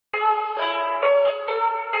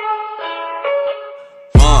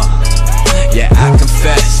I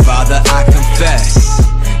confess, Father, I confess,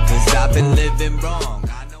 'cause I've been living wrong.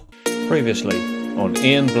 I know. Previously on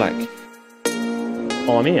Ian Black.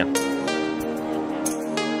 I'm here.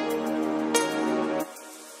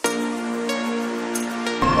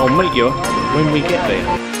 I'll meet you when we get there.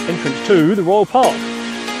 Entrance to the Royal Park.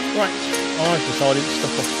 Right, I've decided to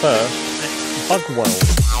stop off first at Bugwell.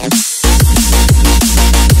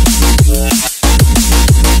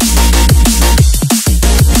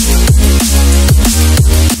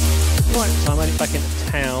 Right, so I made it back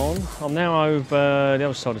into town. I'm now over the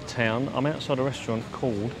other side of town. I'm outside a restaurant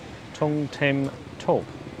called Tong Tem To.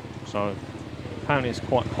 So apparently it's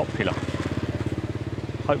quite popular.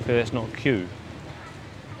 Hopefully there's not a queue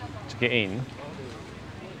to get in.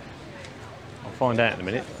 I'll find out in a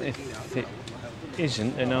minute. If it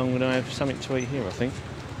isn't, then I'm going to have something to eat here, I think.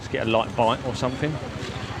 Let's get a light bite or something.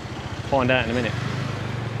 Find out in a minute.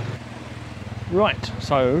 Right,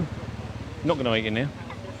 so not going to eat in there.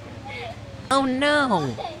 Oh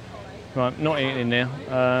no! Right, not eating in there.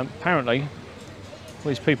 Apparently, all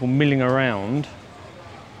these people milling around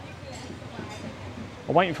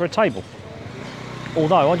are waiting for a table.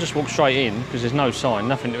 Although I just walked straight in because there's no sign,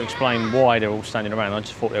 nothing to explain why they're all standing around. I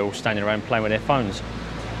just thought they're all standing around playing with their phones.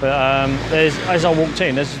 But as I walked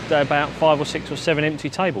in, there's about 5 or 6 or 7 empty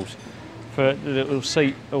tables for a little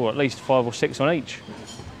seat, or at least 5 or 6 on each.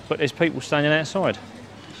 But there's people standing outside.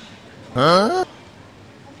 Huh?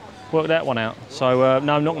 Work that one out. So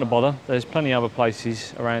no, I'm not going to bother. There's plenty of other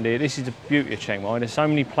places around here. This is the beauty of Chiang Mai. There's so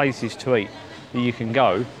many places to eat that you can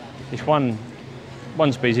go. This one's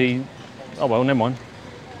busy. Oh well, never mind.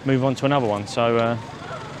 Move on to another one. So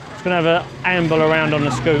just going to have an amble around on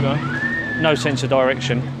the scooter. No sense of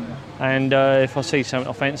direction. And if I see something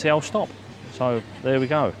I fancy, I'll stop. So there we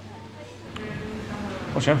go.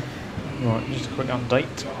 Watch out. Right, just a quick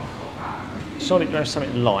update. Decided to have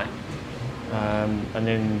something light. And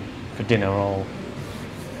then for dinner I'll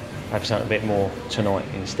have something a bit more tonight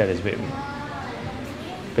instead. It's a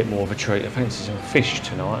bit more of a treat. I fancy some fish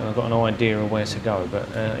tonight and I've got an idea of where to go, but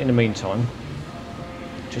in the meantime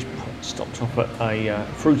just stopped off at a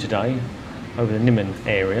Fruitaday over the Nimman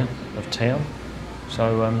area of town.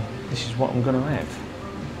 So this is what I'm going to have.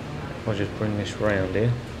 I'll just bring this round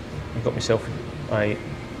here. I've got myself a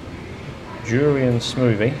durian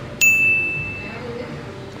smoothie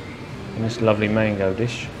and this lovely mango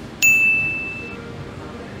dish.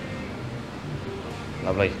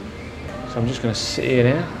 Lovely. So I'm just going to sit here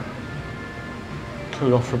now,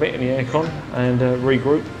 cool off for a bit in the aircon and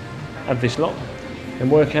regroup, have this lot and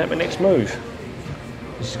work out my next move.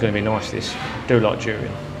 This is going to be nice, this. I do like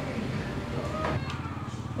durian.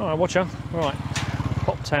 Alright, watcher. Right,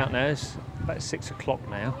 popped out now, it's about 6 o'clock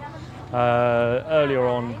now. Earlier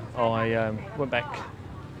on I went back,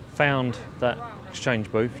 found that exchange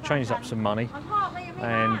booth, changed up some money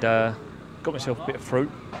and got myself a bit of fruit.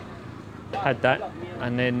 Had that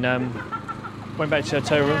and then went back to the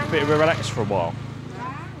hotel room, a bit of a relax for a while.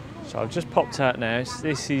 So I've just popped out now.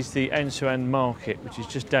 This is the Anusarn Market, which is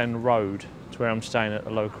just down the road to where I'm staying at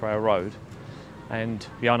the Local Road. And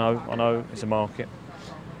yeah, I know it's a market,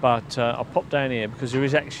 but I popped down here because there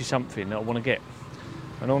is actually something that I want to get.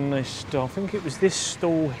 And on this, I think it was this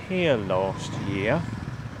stall here last year,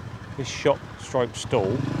 this shop stroke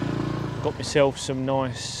stall, got myself some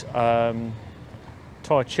nice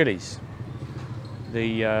Thai chillies.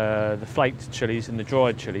 The flaked chillies and the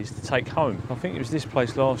dried chillies to take home. I think it was this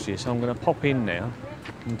place last year, so I'm going to pop in now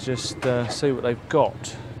and just see what they've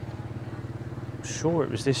got. I'm sure it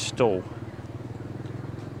was this stall.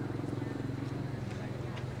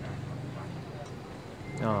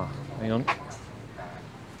 Ah, hang on.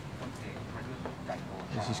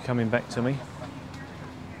 This is coming back to me.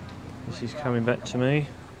 This is coming back to me.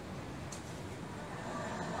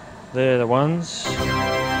 They're the ones.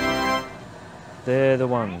 They're the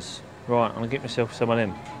ones. Right, I'm going to get myself some of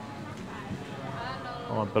them,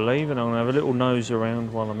 I believe, and I'm going to have a little nose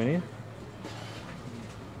around while I'm in here.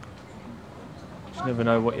 Just never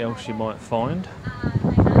know what else you might find.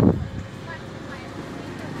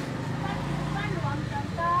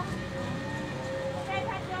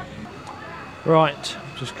 Right,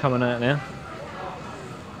 just coming out now.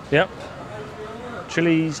 Yep.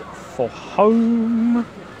 Chillies for home.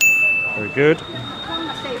 Very good.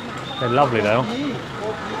 They're lovely though.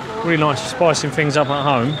 Really nice for spicing things up at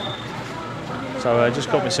home. So I just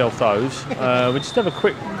got myself those. We just have a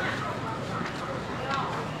quick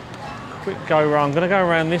go around. I'm going to go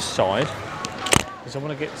around this side because I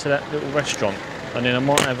want to get to that little restaurant, and then I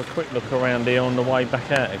might have a quick look around here on the way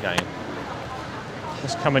back out again.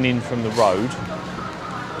 Just coming in from the road.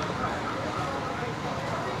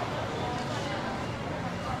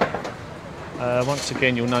 Once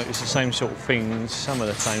again, you'll notice the same sort of things, some of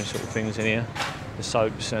the same sort of things in here. The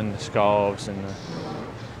soaps and the scarves and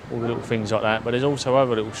all the little things like that. But there's also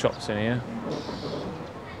other little shops in here.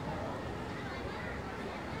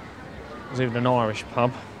 There's even an Irish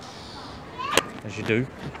pub, as you do.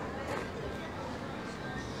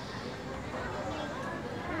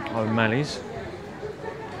 O'Malley's.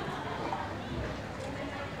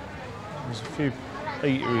 There's a few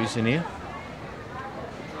eateries in here.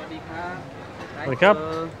 Wake up.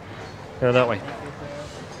 Go that way.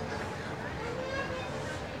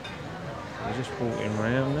 We're just walking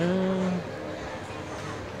around now.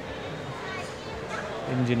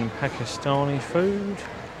 Indian and Pakistani food.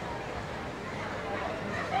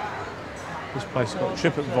 This place got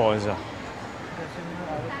TripAdvisor.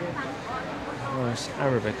 Nice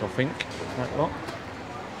Arabic, I think, that lot.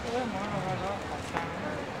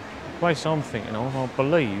 The place I'm thinking of, I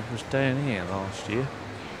believe, was down here last year.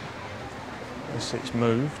 Unless it's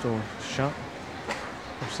moved or shut.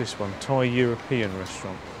 What's this one? Thai European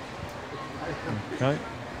restaurant. Okay.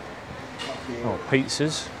 Oh,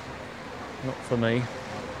 pizzas. Not for me.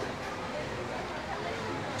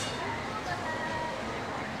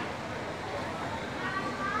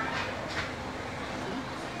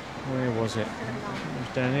 Where was it? It was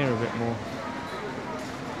down here a bit more.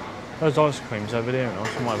 Those ice creams over there,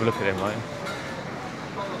 nice. I might have a look at them later.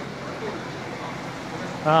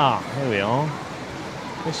 Ah, here we are.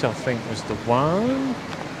 This I think was the one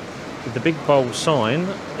with the big bold sign,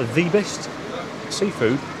 the best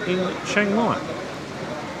seafood in Chiang Mai.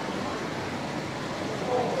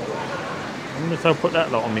 I wonder if they'll put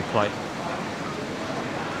that lot on my plate.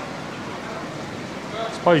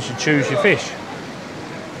 I suppose you choose your fish.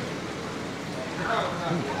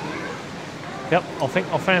 Yep, I think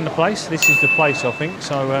I found the place. This is the place, I think.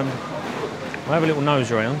 So I'll have a little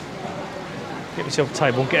nose around. Get myself a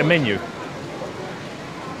table, get a menu.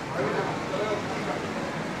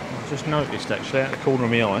 I've just noticed actually out the corner of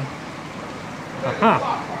my eye. Aha!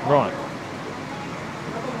 Right.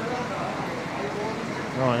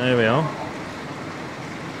 Right, there we are.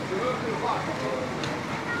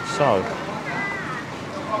 So.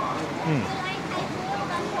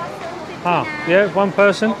 Ah, yeah, one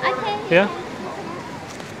person. Okay. Yeah.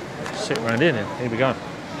 Sit around here then. Here we go.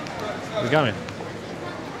 We're going.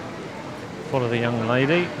 Follow the young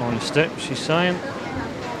lady on the steps, she's saying.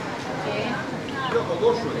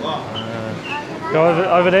 Go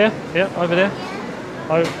over there. Yeah, over there.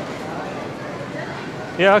 Oh.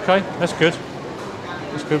 Yeah, okay, that's good.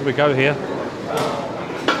 That's good, we go here.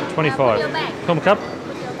 25. Come on, cup.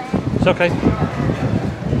 It's okay.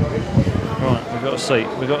 Right, we've got a seat.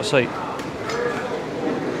 We've got a seat.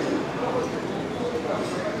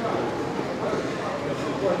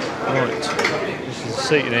 Right, this is the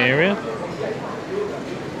seating area.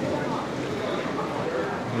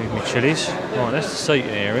 Leave me chillies. Right, that's the seating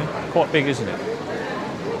area. Quite big, isn't it?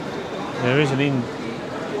 There is an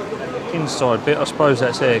inside bit. I suppose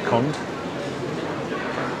that's air-conned.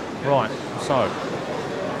 Right, so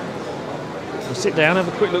I'll sit down, have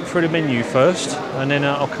a quick look through the menu first, and then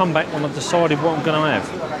I'll come back when I've decided what I'm going to have.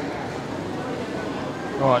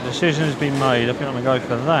 Right, decision has been made. I think I'm going to go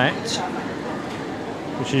for that,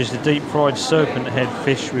 which is the deep fried serpent head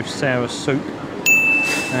fish with sour soup.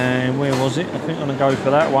 And where was it? I think I'm going to go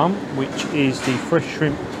for that one, which is the fresh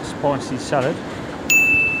shrimp spicy salad.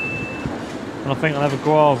 And I think I'll have a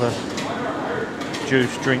guava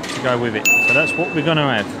juice drink to go with it. So that's what we're going to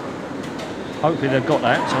have. Hopefully they've got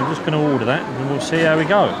that, so I'm just going to order that and we'll see how we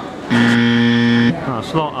go. A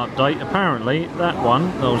slight update. Apparently that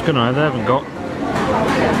one that I was going to have, they haven't got.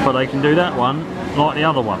 But they can do that one like the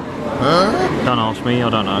other one. Don't ask me, I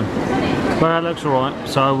don't know. But it looks alright,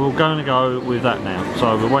 so we're going to go with that now.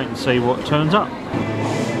 So we'll wait and see what turns up.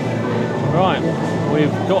 Right,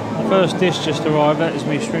 we've got the first dish just arrived. That is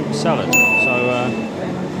my shrimp salad. So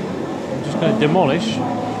I'm just going to demolish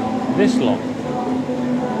this lot.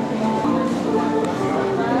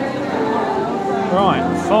 Right,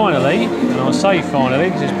 finally, and I say finally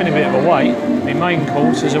because it's been a bit of a wait, the main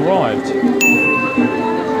course has arrived.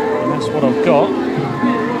 And that's what I've got.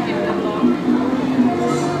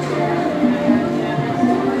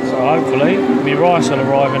 So hopefully my rice will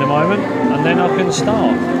arrive in a moment and then I can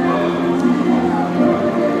start.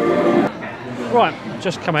 Right,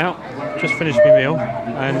 just come out, just finished my meal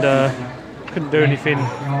and couldn't do anything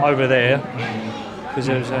over there because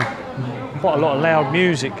there was quite a lot of loud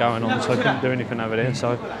music going on, so I couldn't do anything over there.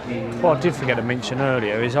 So what I did forget to mention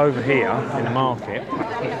earlier is over here in the market,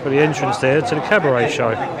 for the entrance there to the cabaret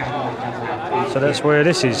show. So that's where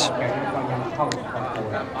this is.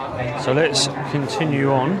 So let's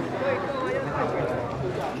continue on.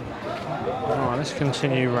 let's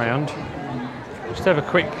continue round. Just have a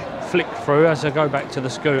quick flick through as I go back to the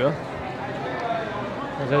scooter.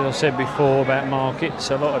 As I said before about markets,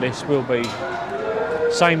 a lot of this will be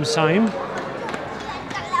same.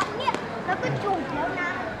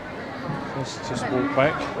 Let's just walk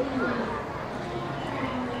back.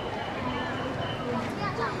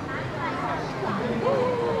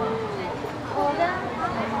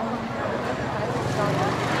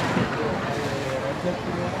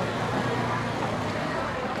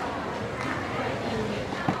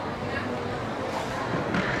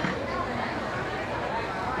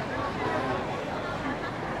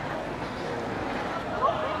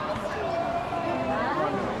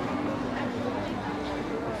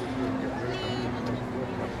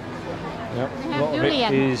 Yep, a lot of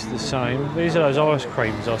it is the same. These are those ice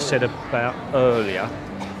creams I said about earlier.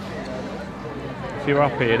 If you're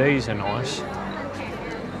up here, these are nice.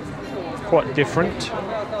 Quite different.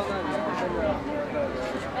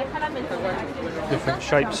 Different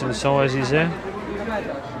shapes and sizes there.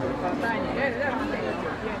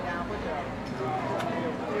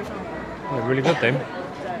 They're really good then.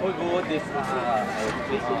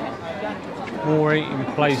 More eating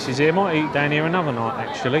places here. Might eat down here another night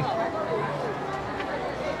actually.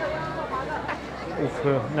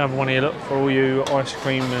 For another one here, look, for all you ice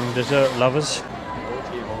cream and dessert lovers.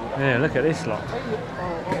 Yeah, look at this lot.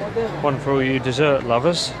 One for all you dessert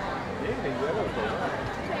lovers.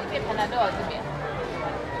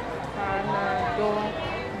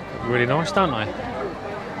 Really nice, don't they?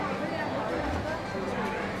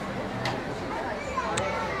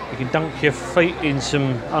 You can dunk your feet in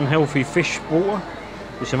some unhealthy fish water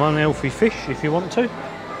with some unhealthy fish if you want to.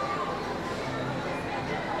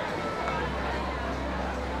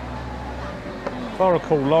 If I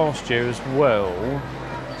recall last year as well,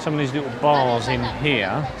 some of these little bars in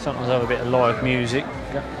here sometimes have a bit of live music,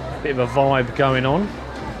 a bit of a vibe going on.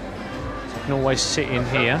 So you can always sit in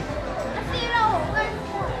here.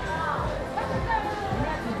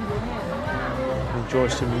 Enjoy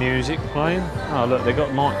some music playing. Oh look, they've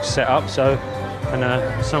got mics set up, so,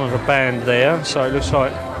 and some of the band there, so it looks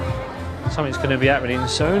like something's going to be happening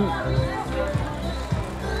soon.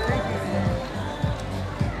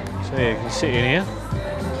 So yeah, you can sit in here,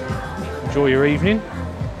 enjoy your evening.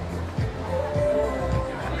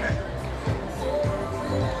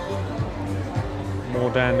 More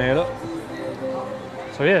down there, look.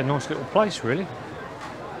 So yeah, nice little place really.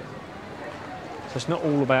 So it's not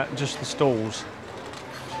all about just the stalls.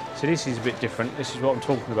 So this is a bit different. This is what I'm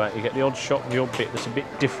talking about. You get the odd shop and the odd bit that's a bit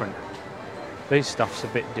different. These stuff's a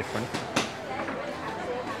bit different.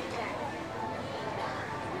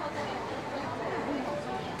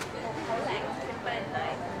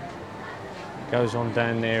 Goes on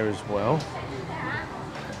down there as well.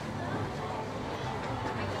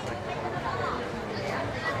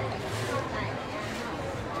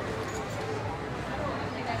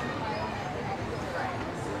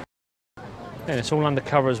 And it's all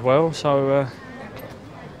undercover as well, so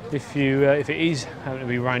if it is having to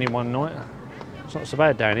be raining one night, it's not so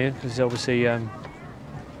bad down here because obviously it's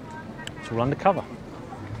all undercover,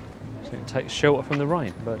 so it takes shelter from the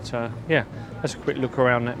rain. But yeah, that's a quick look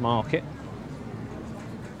around that market.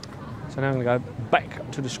 So now I'm going to go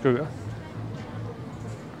back to the scooter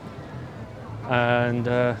and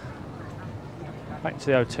back to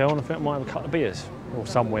the hotel, and I think I might have a couple of beers or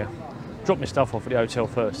somewhere. Drop my stuff off at the hotel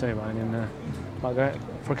first anyway, and then might go out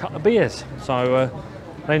for a couple of beers. So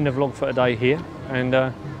I'll end the vlog for today here, and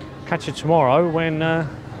catch you tomorrow when be out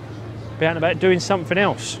and about doing something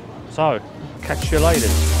else. So catch you later.